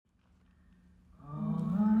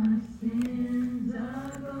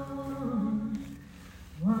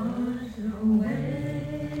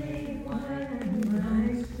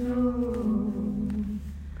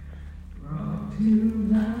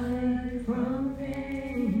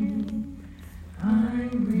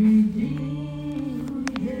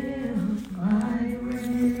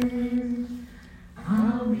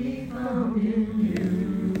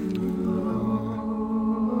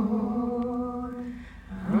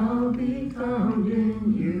be found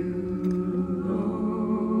in you, Lord.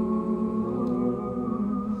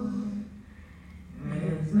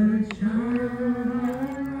 As the child I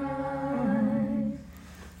rise,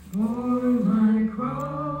 for my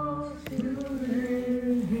cross to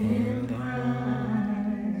live in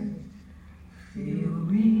Christ. Fill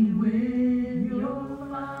me with your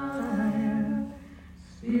fire,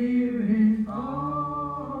 Spirit,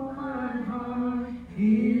 all my heart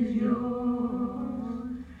is yours.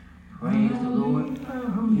 Praise the Lord.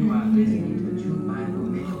 You are listening to the True Bible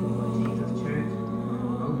Mission Lord Jesus Church,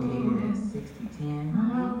 located at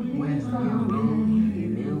 6010 West Mill Road in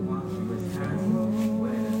Milwaukee, Wisconsin,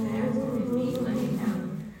 where the pastor is E. Lane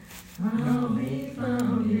Allen. I'll be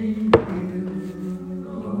found in you,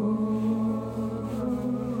 Lord.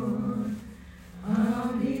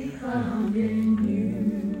 I'll be found in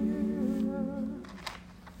you.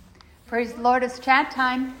 Praise the Lord, it's chat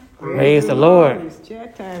time. Praise the Lord. It's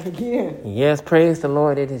chat time again. Yes, praise the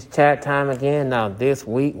Lord. It is chat time again. Now, this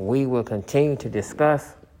week we will continue to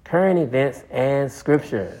discuss current events and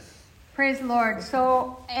scriptures. Praise the Lord.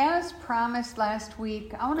 So, as promised last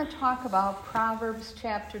week, I want to talk about Proverbs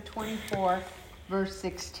chapter 24, verse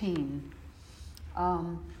 16.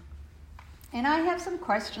 And I have some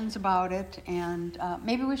questions about it, and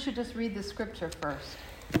maybe we should just read the scripture first.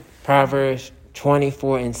 Proverbs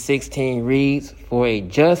 24 and 16 reads, For a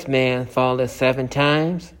just man falleth 7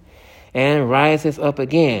 times, and riseth up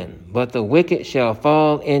again, but the wicked shall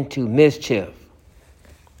fall into mischief.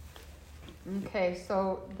 Okay,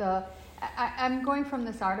 so I'm going from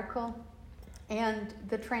this article, and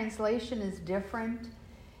the translation is different.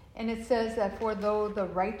 And it says that for though the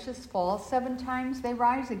righteous fall 7 times, they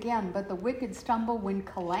rise again, but the wicked stumble when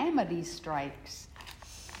calamity strikes.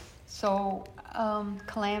 So,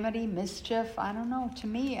 calamity, mischief, I don't know. To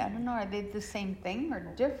me, I don't know, are they the same thing or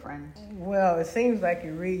different? Well, it seems like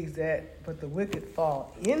it reads that, but the wicked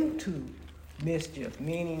fall into mischief,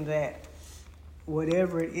 meaning that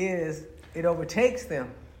whatever it is, it overtakes them.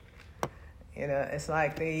 You know, it's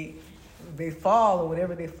like they fall, and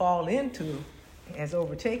whatever they fall into has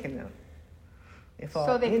overtaken them. They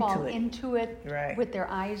fall into it right, with their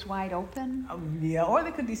eyes wide open? Yeah, or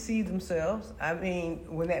they could deceive themselves. I mean,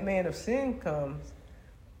 when that man of sin comes,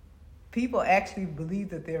 people actually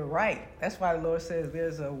believe that they're right. That's why the Lord says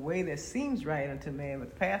there's a way that seems right unto man,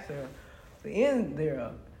 but the path thereof, the end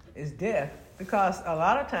thereof is death. Because a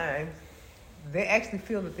lot of times they actually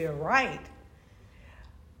feel that they're right,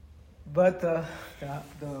 but the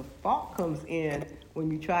fault comes in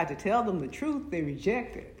when you try to tell them the truth, they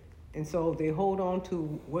reject it. And so they hold on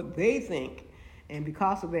to what they think, and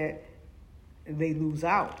because of that, they lose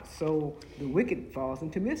out. So the wicked falls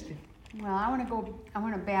into mischief. Well, I want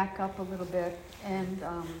to back up a little bit. And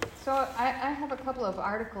so I have a couple of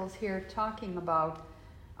articles here talking about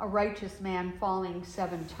a righteous man falling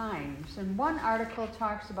 7 times. And one article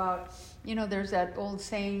talks about, there's that old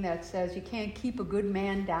saying that says you can't keep a good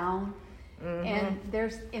man down. Mm-hmm. And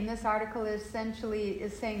there's in this article essentially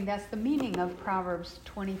is saying that's the meaning of Proverbs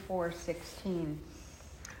 24:16.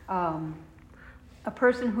 A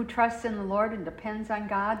person who trusts in the Lord and depends on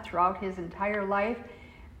God throughout his entire life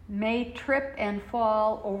may trip and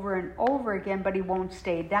fall over and over again, but he won't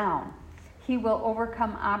stay down. He will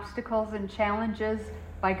overcome obstacles and challenges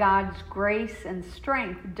by God's grace and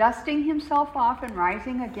strength, dusting himself off and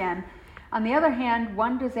rising again. On the other hand,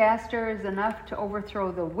 one disaster is enough to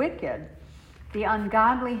overthrow the wicked. The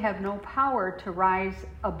ungodly have no power to rise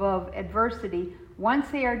above adversity. Once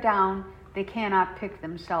they are down, they cannot pick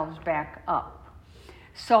themselves back up.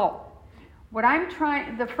 So,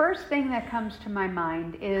 the first thing that comes to my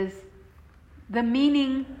mind is the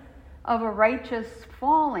meaning of a righteous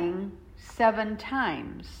falling 7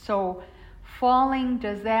 times. So, falling,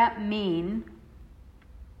 does that mean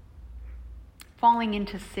falling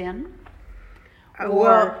into sin?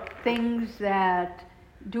 Or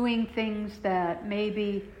doing things that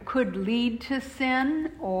maybe could lead to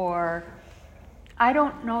sin, or I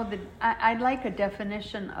don't know that I'd like a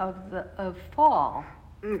definition of fall.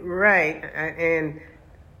 Right,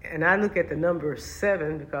 and I look at the number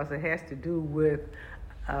 7 because it has to do with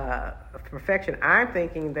perfection. I'm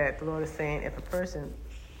thinking that the Lord is saying if a person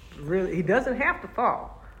really, he doesn't have to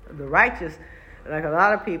fall. The righteous, like a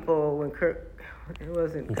lot of people, when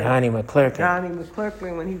Donnie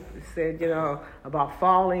McClurkin, when he said, about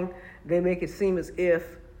falling, they make it seem as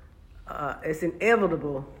if it's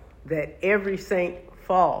inevitable that every saint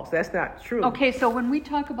falls. That's not true. Okay, so when we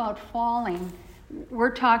talk about falling,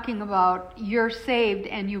 we're talking about you're saved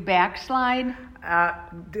and you backslide?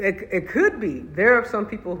 It could be. There are some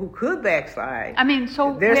people who could backslide. I mean,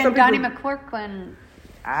 so when Donnie McClurkin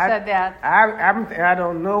said that. I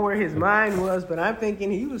don't know where his mind was, but I'm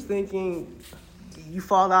thinking he was thinking you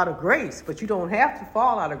fall out of grace, but you don't have to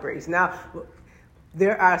fall out of grace. Now,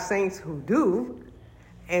 there are saints who do,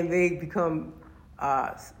 and they become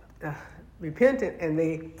repentant, and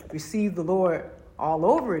they receive the Lord all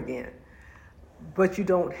over again. But you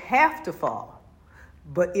don't have to fall.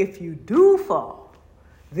 But if you do fall,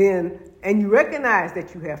 then, and you recognize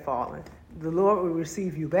that you have fallen, the Lord will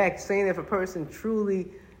receive you back. Saying if a person truly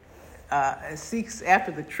seeks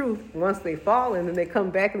after the truth, once they fall, and then they come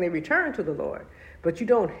back and they return to the Lord. But you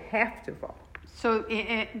don't have to fall. So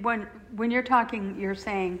when you're talking, you're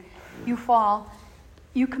saying you fall,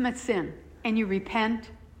 you commit sin, and you repent,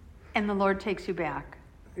 and the Lord takes you back.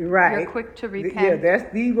 Right. You're quick to repent. Yeah,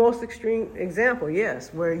 that's the most extreme example,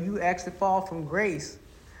 yes, where you actually fall from grace,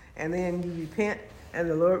 and then you repent, and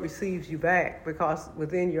the Lord receives you back, because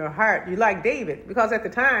within your heart, you're like David. Because at the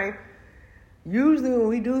time, usually when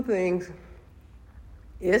we do things,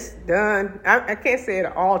 it's done. I can't say it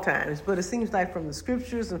at all times, but it seems like from the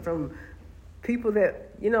scriptures and from people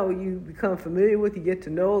that, you become familiar with, you get to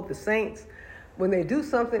know the saints, when they do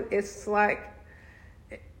something, it's like,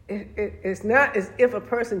 it's not as if a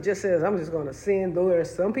person just says, I'm just going to sin, though there are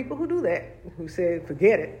some people who do that, who say,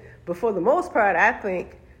 forget it. But for the most part, I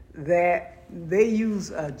think that they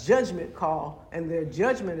use a judgment call, and their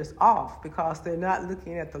judgment is off because they're not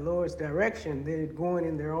looking at the Lord's direction. They're going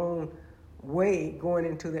in their own way, going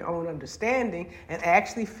into their own understanding, and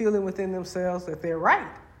actually feeling within themselves that they're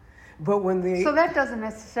right. But when they... So that doesn't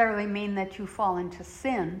necessarily mean that you fall into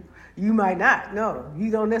sin. You might not. No, you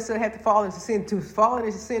don't necessarily have to fall into sin. To fall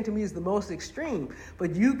into sin to me is the most extreme.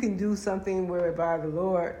 But you can do something whereby the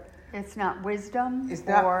Lord... It's not wisdom? It's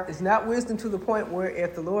not wisdom to the point where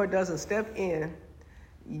if the Lord doesn't step in,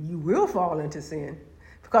 you will fall into sin.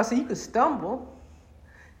 Because you could stumble.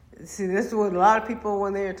 See, this is what a lot of people,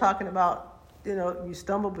 when they're talking about, you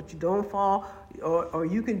stumble but you don't fall. Or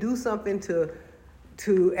you can do something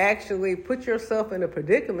to actually put yourself in a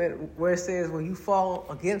predicament where it says when you fall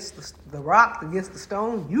against the rock, against the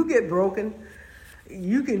stone, you get broken.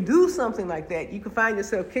 You can do something like that. You can find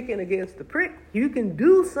yourself kicking against the prick. You can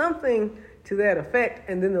do something to that effect,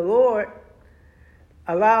 and then the Lord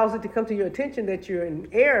allows it to come to your attention that you're in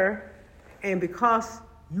error, and because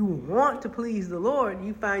you want to please the Lord,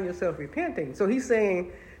 you find yourself repenting. So he's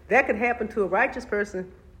saying that could happen to a righteous person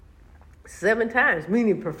 7 times,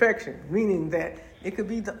 meaning perfection, meaning that it could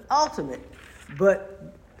be the ultimate.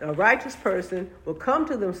 But a righteous person will come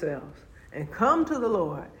to themselves and come to the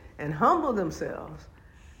Lord and humble themselves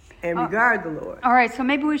and regard the Lord. All right, so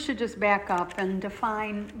maybe we should just back up and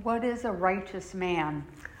define what is a righteous man.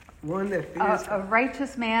 One that fears a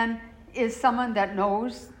righteous man is someone that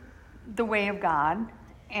knows the way of God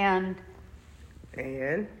and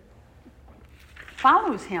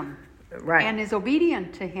follows him. Right. And is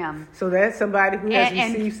obedient to him. So that's somebody who has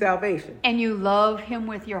received salvation. And you love him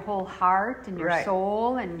with your whole heart and your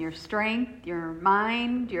soul and your strength, your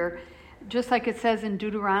mind, just like it says in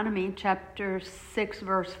Deuteronomy chapter 6,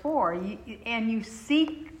 verse 4. And you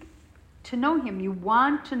seek to know him. You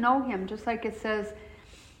want to know him. Just like it says,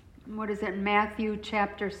 Matthew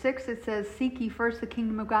chapter 6, it says, seek ye first the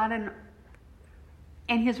kingdom of God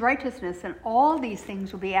and his righteousness, and all these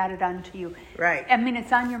things will be added unto you. Right. I mean,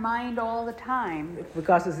 it's on your mind all the time.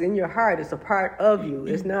 Because it's in your heart. It's a part of you.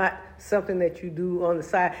 It's not something that you do on the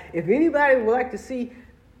side. If anybody would like to see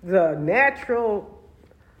the natural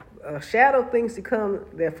shadow things to come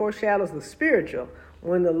that foreshadows the spiritual,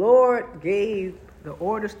 when the Lord gave the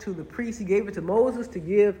orders to the priests, he gave it to Moses to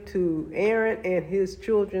give to Aaron and his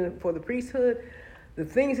children for the priesthood, the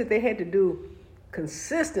things that they had to do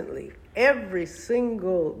consistently every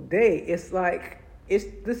single day. It's like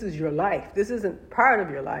this is your life. This isn't part of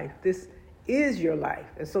your life. This is your life.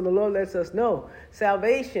 And so the Lord lets us know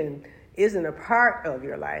salvation isn't a part of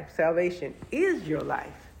your life. Salvation is your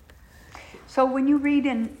life. So when you read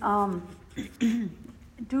in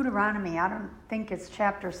Deuteronomy, I don't think it's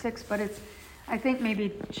chapter 6, but it's, I think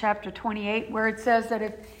maybe chapter 28, where it says that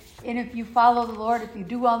if you follow the Lord, if you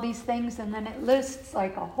do all these things, and then it lists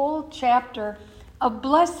like a whole chapter of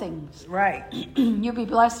blessings. Right. You'll be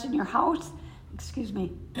blessed in your house,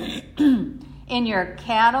 in your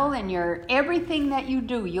cattle, in your everything that you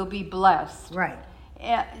do, you'll be blessed. Right.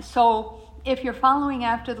 So if you're following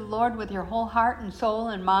after the Lord with your whole heart and soul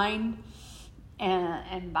and mind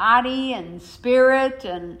and body and spirit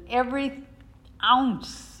and every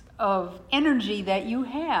ounce of energy that you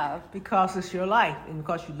have. Because it's your life and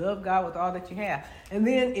because you love God with all that you have. And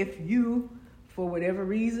then if you, for whatever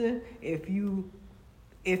reason, if you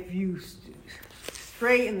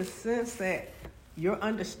stray in the sense that your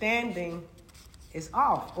understanding is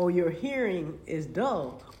off, or your hearing is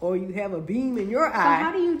dull, or you have a beam in your So eye.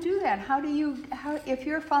 how do you do that? How if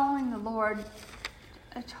you're following the Lord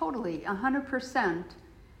totally, 100%,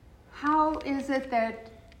 how is it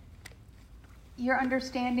that your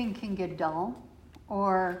understanding can get dull?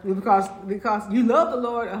 Or Because you love the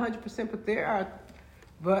Lord 100%,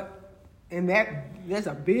 there's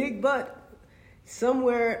a big but.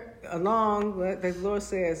 Somewhere along, the Lord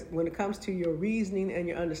says, when it comes to your reasoning and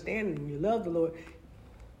your understanding, you love the Lord.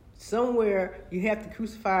 Somewhere you have to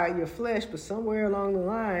crucify your flesh, but somewhere along the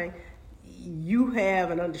line, you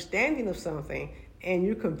have an understanding of something, and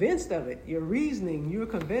you're convinced of it. You're reasoning. You're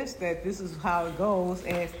convinced that this is how it goes,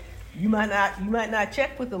 and you might not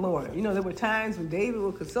check with the Lord. You know, there were times when David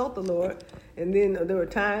would consult the Lord, and then there were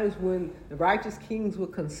times when the righteous kings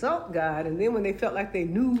would consult God, and then when they felt like they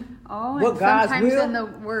knew what God's will. Sometimes in the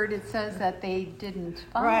Word it says that they didn't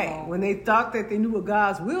follow. Right. When they thought that they knew what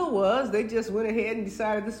God's will was, they just went ahead and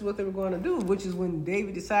decided this is what they were going to do, which is when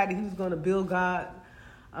David decided he was going to build God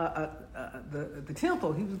the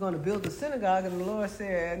temple. He was going to build the synagogue, and the Lord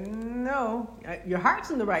said, no, your heart's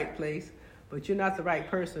in the right place, but you're not the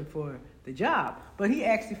right person for the job. But he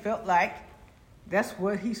actually felt like that's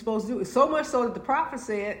what he's supposed to do. So much so that the prophet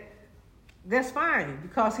said, that's fine,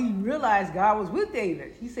 because he realized God was with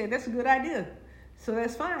David. He said, that's a good idea. So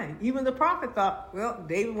that's fine. Even the prophet thought, well,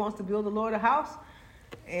 David wants to build the Lord a house,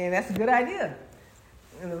 and that's a good idea.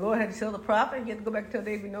 And the Lord had to tell the prophet, he had to go back and tell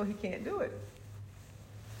David, no, he can't do it.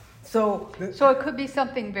 So it could be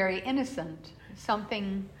something very innocent,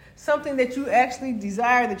 something that you actually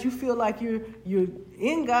desire, that you feel like you're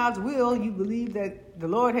in God's will, you believe that the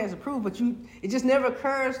Lord has approved, but it just never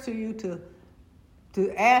occurs to you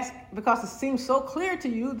to ask, because it seems so clear to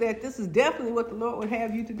you that this is definitely what the Lord would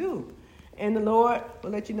have you to do. And the Lord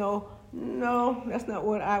will let you know, no, that's not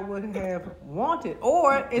what I would have wanted.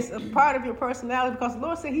 Or it's a part of your personality, because the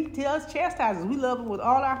Lord said he does chastise us. We love him with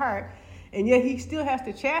all our heart, and yet he still has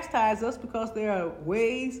to chastise us, because there are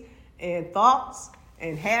ways and thoughts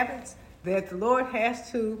and habits that the Lord has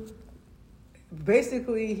to,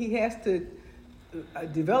 basically, he has to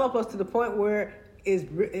develop us to the point where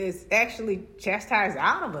is actually chastised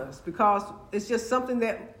out of us, because it's just something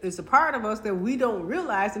that is a part of us that we don't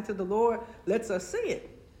realize until the Lord lets us see it.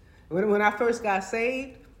 When I first got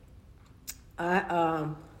saved,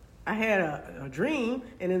 I had a dream,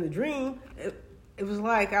 and in the dream, it was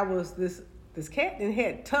like I was this cat that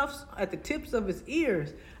had tufts at the tips of his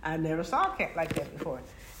ears. I never saw a cat like that before.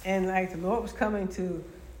 And like the Lord was coming to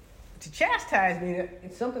chastise me.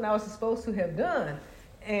 It's something I was supposed to have done.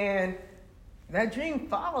 And that dream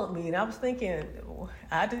followed me, and I was thinking,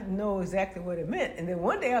 I didn't know exactly what it meant. And then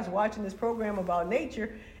one day I was watching this program about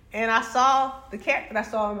nature, and I saw the cat that I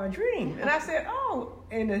saw in my dream. And I said, oh,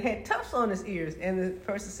 and it had tufts on his ears. And the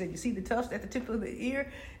person said, you see the tufts at the tip of the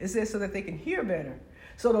ear? It says so that they can hear better.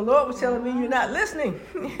 So the Lord was telling me, you're not listening.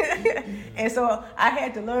 And so I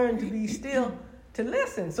had to learn to be still to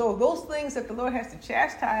listen. So those things that the Lord has to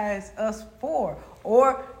chastise us for,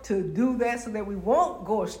 or to do that so that we won't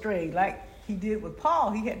go astray, like he did with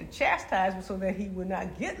Paul. He had to chastise him so that he would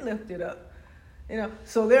not get lifted up. You know,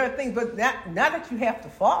 so there are things, but not that you have to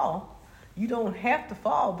fall. You don't have to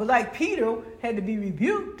fall. But like Peter had to be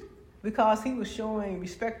rebuked because he was showing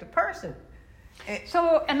respect to person.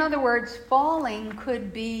 So, in other words, falling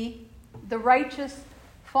could be, the righteous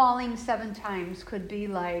falling 7 times could be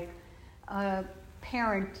like a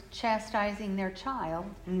parent chastising their child.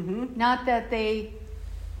 Mm-hmm. Not that they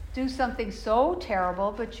do something so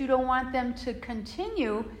terrible, but you don't want them to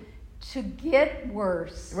continue to get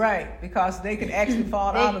worse. Right, because they could actually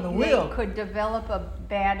fall out of the will. They could develop a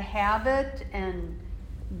bad habit and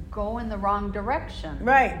go in the wrong direction.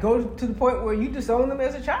 Right, go to the point where you disown them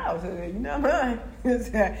as a child. You're not mine.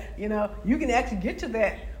 You know, you can actually get to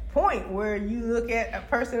that point where you look at a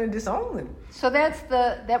person and disown them. So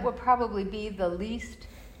that would probably be the least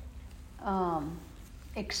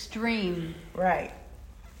extreme right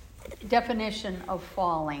definition of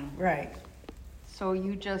falling. Right. So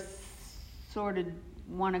you just sort of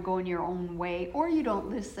want to go in your own way, or you don't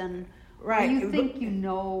listen, right? Or you think you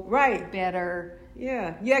know right better.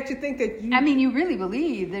 Yeah, you actually think that you... I mean, you really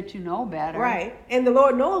believe that you know better. Right, and the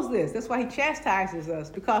Lord knows this. That's why he chastises us,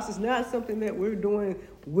 because it's not something that we're doing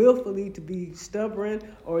willfully to be stubborn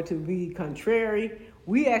or to be contrary.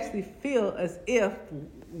 We actually feel as if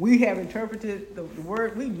we have interpreted the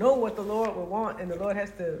word. We know what the Lord would want, and the Lord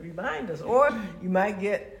has to remind us. Or you might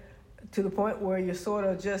get to the point where you sort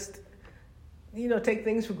of just, take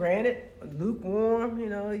things for granted, lukewarm.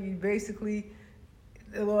 You basically...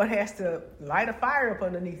 The Lord has to light a fire up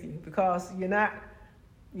underneath you, because you're not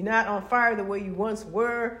You're not on fire the way you once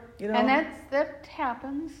were, you know. And that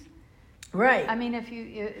happens. Right. I mean,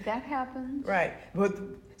 that happens. Right. But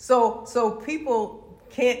so people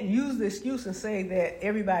can't use the excuse and say that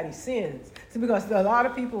everybody sins. See, because a lot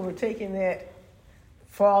of people were taking that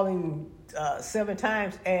falling 7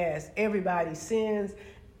 times as everybody sins,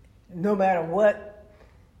 no matter what.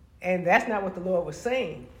 And that's not what the Lord was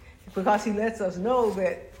saying. Because he lets us know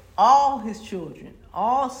that all his children,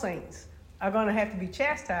 all saints, are going to have to be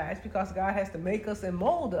chastised because God has to make us and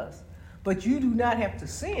mold us. But you do not have to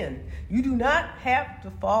sin. You do not have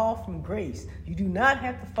to fall from grace. You do not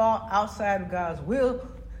have to fall outside of God's will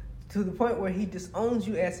to the point where he disowns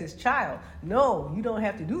you as his child. No, you don't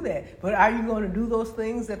have to do that. But are you going to do those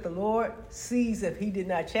things that the Lord sees if he did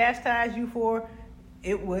not chastise you for?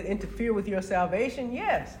 It would interfere with your salvation?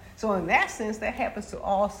 Yes. So in that sense, that happens to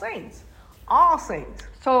all saints. All saints.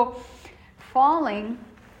 So falling...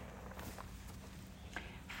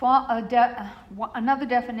 Another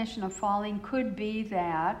definition of falling could be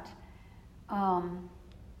that,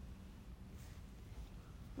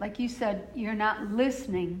 like you said, you're not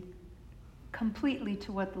listening completely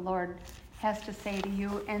to what the Lord has to say to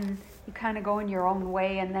you, and you kind of go in your own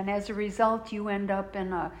way, and then as a result, you end up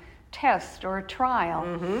in a test or a trial.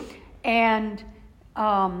 Mm-hmm. And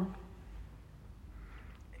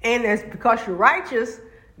it's because you're righteous,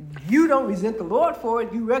 you don't resent the Lord for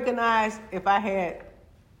it. You recognize, if I had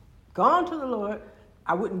gone to the Lord,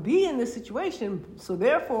 I wouldn't be in this situation. So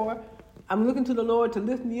therefore, I'm looking to the Lord to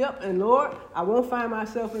lift me up. And Lord, I won't find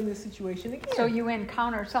myself in this situation again. So you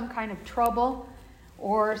encounter some kind of trouble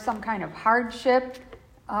or some kind of hardship.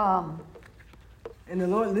 And the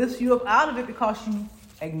Lord lifts you up out of it because you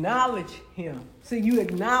acknowledge him. So you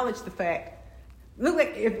acknowledge the fact. Look,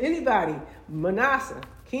 like if anybody,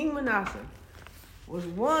 King Manasseh, was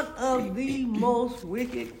one of the most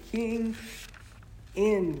wicked kings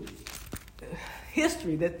in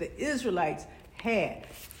history that the Israelites had.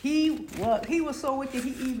 He was so wicked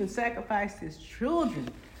he even sacrificed his children.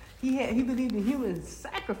 He believed in human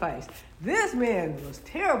sacrifice. This man was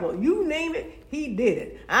terrible. You name it, he did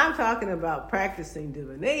it. I'm talking about practicing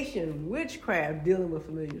divination, witchcraft, dealing with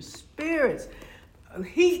familiar spirits.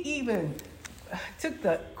 He even took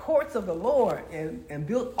the courts of the Lord and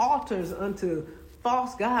built altars unto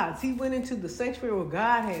false gods. He went into the sanctuary where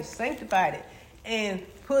God had sanctified it and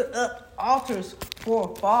put up altars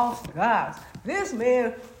for false gods. This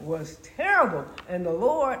man was terrible, and the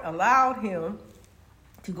Lord allowed him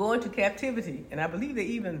to go into captivity. And I believe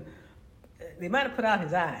they might have put out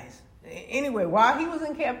his eyes. Anyway, while he was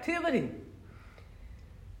in captivity,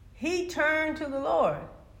 he turned to the Lord.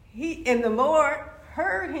 And the Lord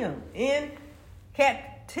heard him in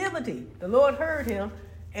captivity. The Lord heard him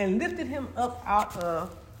and lifted him up out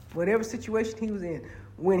of whatever situation he was in.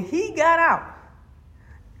 When he got out,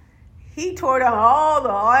 he tore down all the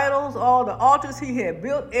idols, all the altars he had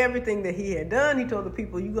built, everything that he had done. He told the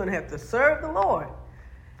people, you're going to have to serve the Lord.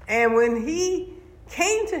 And when he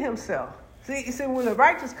came to himself, see, he said, when the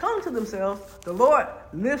righteous come to themselves, the Lord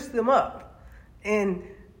lifts them up. And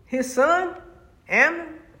his son,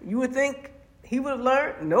 Amnon, you would think he would have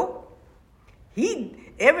learned? Nope.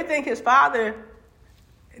 Everything his father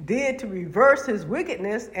did to reverse his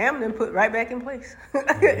wickedness, Amnon put right back in place.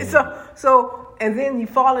 And then you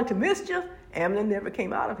fall into mischief, Amnon never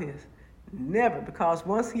came out of his. Never, because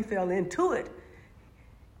once he fell into it,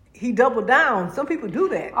 he doubled down. Some people do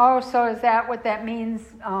that. Oh, so is that what that means?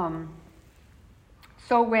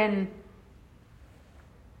 So when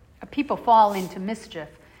people fall into mischief,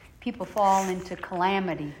 people fall into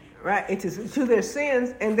calamity. Right, into their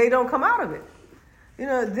sins, and they don't come out of it. You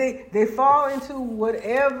know, they fall into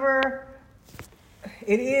whatever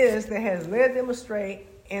it is that has led them astray,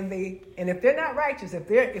 and if they're not righteous, if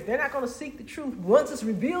they're not going to seek the truth, once it's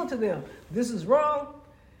revealed to them, this is wrong,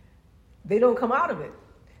 they don't come out of it.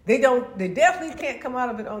 They definitely can't come out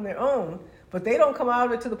of it on their own, but they don't come out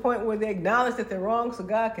of it to the point where they acknowledge that they're wrong so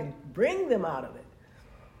God can bring them out of it.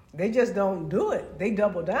 They just don't do it. They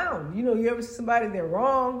double down. You know, you ever see somebody, they're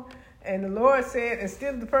wrong, and the Lord said,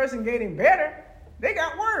 instead of the person getting better, they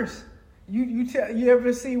got worse. You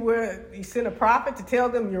ever see where he sent a prophet to tell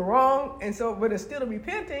them you're wrong, and so, but instead of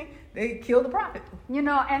repenting, they kill the prophet. You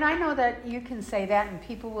know, and I know that you can say that, and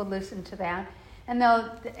people will listen to that, and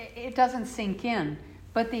it doesn't sink in.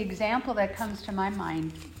 But the example that comes to my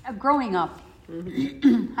mind, growing up,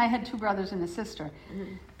 mm-hmm. I had 2 brothers and a sister,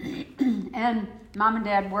 mm-hmm. and Mom and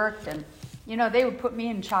Dad worked, and you know, they would put me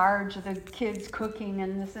in charge of the kids cooking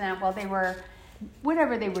and this and that while they were,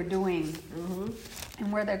 whatever they were doing, mm-hmm.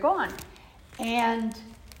 and where they're going. And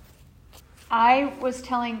I was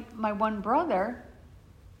telling my one brother,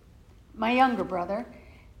 my younger brother,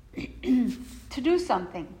 to do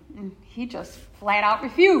something. And he just flat out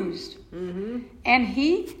refused. Mm-hmm. And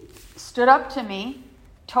he stood up to me,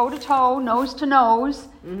 toe to toe, nose to nose,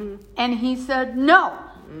 Mm-hmm. and he said no.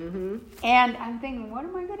 Mm-hmm. And I'm thinking, what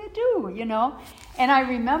am I going to do, you know? And I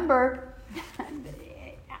remember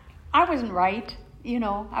I wasn't right,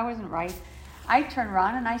 I wasn't right. I turned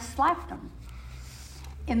around and I slapped him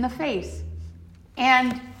in the face.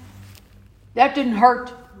 And that didn't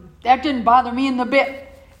hurt. That didn't bother me in the bit.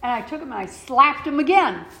 And I took him and I slapped him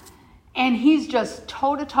again. And he's just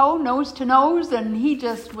toe to toe, nose to nose, and he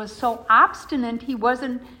just was so obstinate he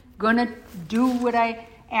wasn't going to do what I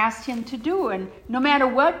asked him to do. And no matter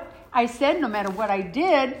what I said, no matter what I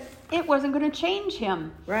did, it wasn't going to change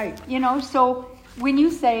him. Right. So when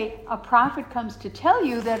you say a prophet comes to tell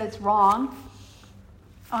you that it's wrong,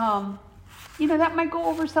 that might go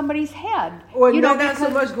over somebody's head. Or not so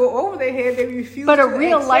much go over their head, they refuse to accept it. But a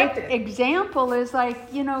real life example is like,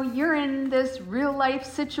 you're in this real life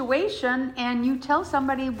situation and you tell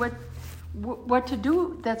somebody what to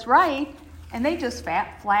do that's right, and they just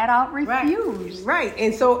flat out refuse. Right.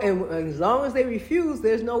 And so, and as long as they refuse,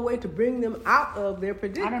 there's no way to bring them out of their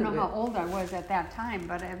predicament. I don't know how old I was at that time,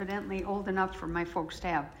 but evidently old enough for my folks to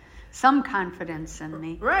have some confidence in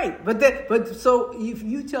me. Right. But so if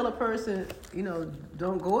you tell a person,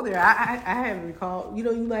 don't go there, I have recalled,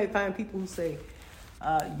 you might find people who say,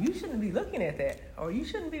 you shouldn't be looking at that, or you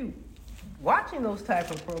shouldn't be watching those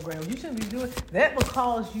type of programs. You shouldn't be doing that. Will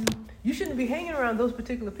cause you shouldn't be hanging around those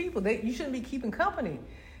particular people. You shouldn't be keeping company.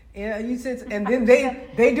 And then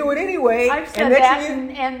they do it anyway. I've said that,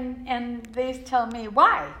 and they tell me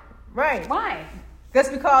why. Right. Why? That's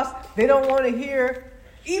because they don't want to hear.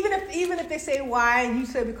 Even if they say why, and you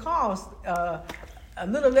say because a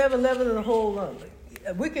little leaven of the whole lump,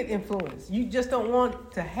 a wicked influence. You just don't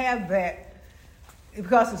want to have that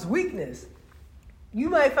because it's weakness. You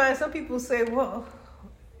might find some people say, well,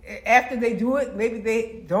 after they do it, maybe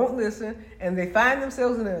they don't listen, and they find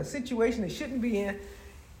themselves in a situation they shouldn't be in.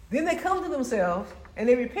 Then they come to themselves and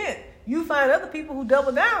they repent. You find other people who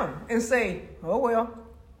double down and say, oh, well,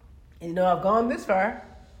 I've gone this far.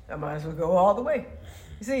 I might as well go all the way.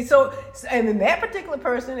 You see, and in that particular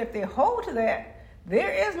person, if they hold to that,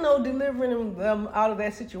 there is no delivering them out of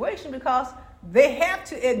that situation because they have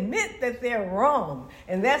to admit that they're wrong.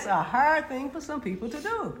 And that's a hard thing for some people to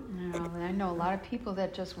do. I know a lot of people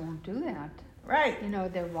that just won't do that. Right.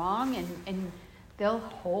 They're wrong and they'll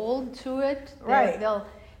hold to it. Right.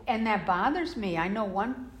 And that bothers me. I know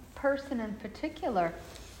one person in particular,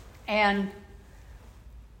 and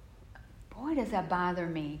boy, does that bother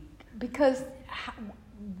me. Because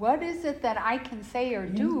what is it that I can say or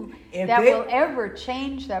do that will ever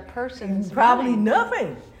change that person's probably mind?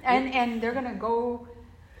 Nothing. And they're going to go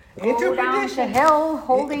into down perdition. to hell,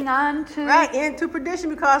 holding on to into perdition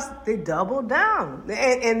because they double down.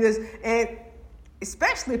 And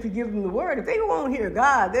especially if you give them the word, if they won't hear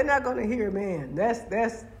God, they're not going to hear man.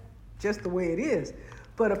 That's just the way it is.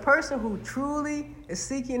 But a person who truly is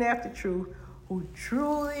seeking after truth, who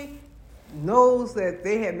truly knows that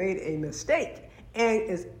they have made a mistake and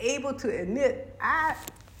is able to admit, I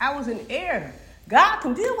was in error. God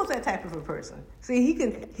can deal with that type of a person. See,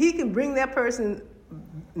 he can bring that person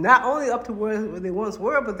not only up to where they once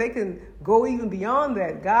were, but they can go even beyond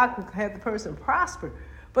that. God can have the person prosper.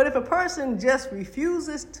 But if a person just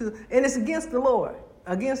refuses to, and it's against the Lord,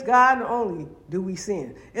 against God only do we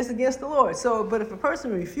sin. It's against the Lord. But if a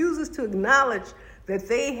person refuses to acknowledge that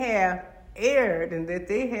they have erred and that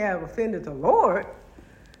they have offended the Lord,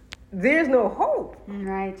 there's no hope.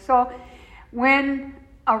 Right. So when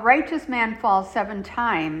a righteous man falls 7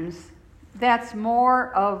 times, that's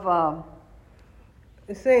more of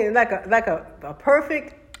It's saying like a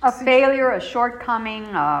perfect failure, a shortcoming,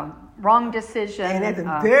 a wrong decision. And at the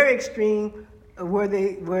very extreme, where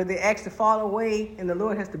they actually fall away, and the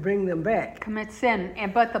Lord has to bring them back. Commit sin.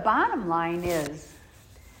 But the bottom line is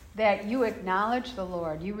that you acknowledge the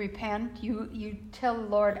Lord, you repent, you tell the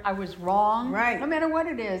Lord, I was wrong. Right. No matter what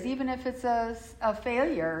it is, even if it's a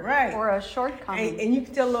failure or a shortcoming. And you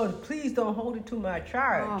can tell the Lord, please don't hold it to my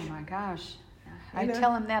charge. Oh my gosh. I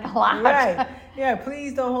tell him that a lot. Right. Yeah,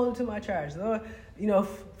 please don't hold it to my charge. Lord,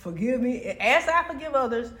 forgive me as I forgive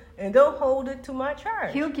others, and don't hold it to my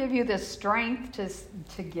charge. He'll give you the strength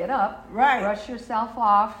to get up, right, brush yourself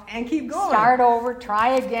off, and keep going. Start over,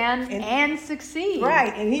 try again, and succeed.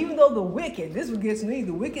 Right. And even though the wicked, this is what gets me,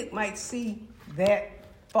 the wicked might see that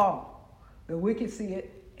fall. The wicked see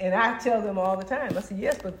it, and I tell them all the time, I say,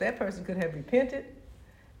 yes, but that person could have repented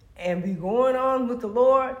and be going on with the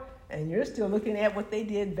Lord. And you're still looking at what they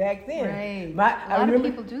did back then. Right. A lot of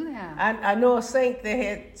people do that. I know a saint that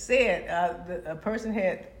had said a person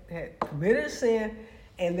had had committed a sin,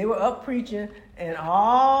 and they were up preaching, and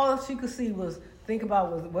all she could see was think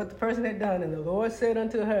about was what the person had done. And the Lord said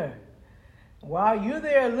unto her, while you're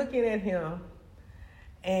there looking at him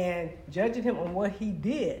and judging him on what he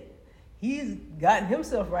did, he's gotten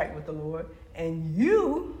himself right with the Lord, and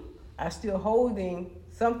you are still holding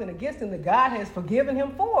something against him that God has forgiven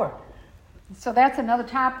him for. So that's another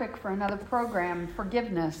topic for another program,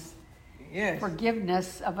 forgiveness. Yes.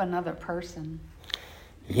 Forgiveness of another person.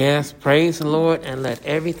 Yes, praise the Lord, and let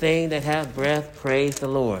everything that hath breath praise the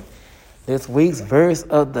Lord. This week's verse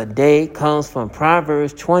of the day comes from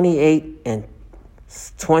Proverbs 28 and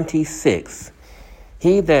 26.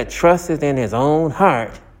 He that trusteth in his own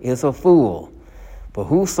heart is a fool, but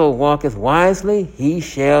whoso walketh wisely, he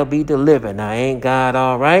shall be delivered. Now, ain't God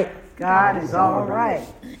all right? God is all right.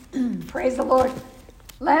 Praise the Lord.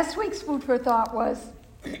 Last week's food for thought was,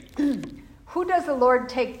 who does the Lord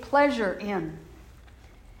take pleasure in?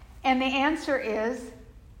 And the answer is,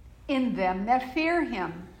 in them that fear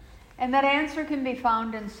him. And that answer can be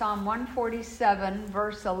found in Psalm 147,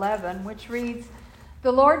 verse 11, which reads,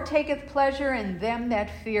 the Lord taketh pleasure in them that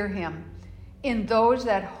fear him, in those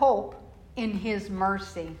that hope in his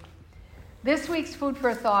mercy. This week's food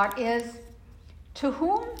for thought is, to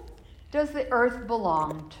whom does the earth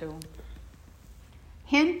belong to?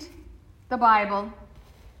 Hint, the Bible,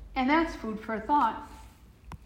 and that's food for thought.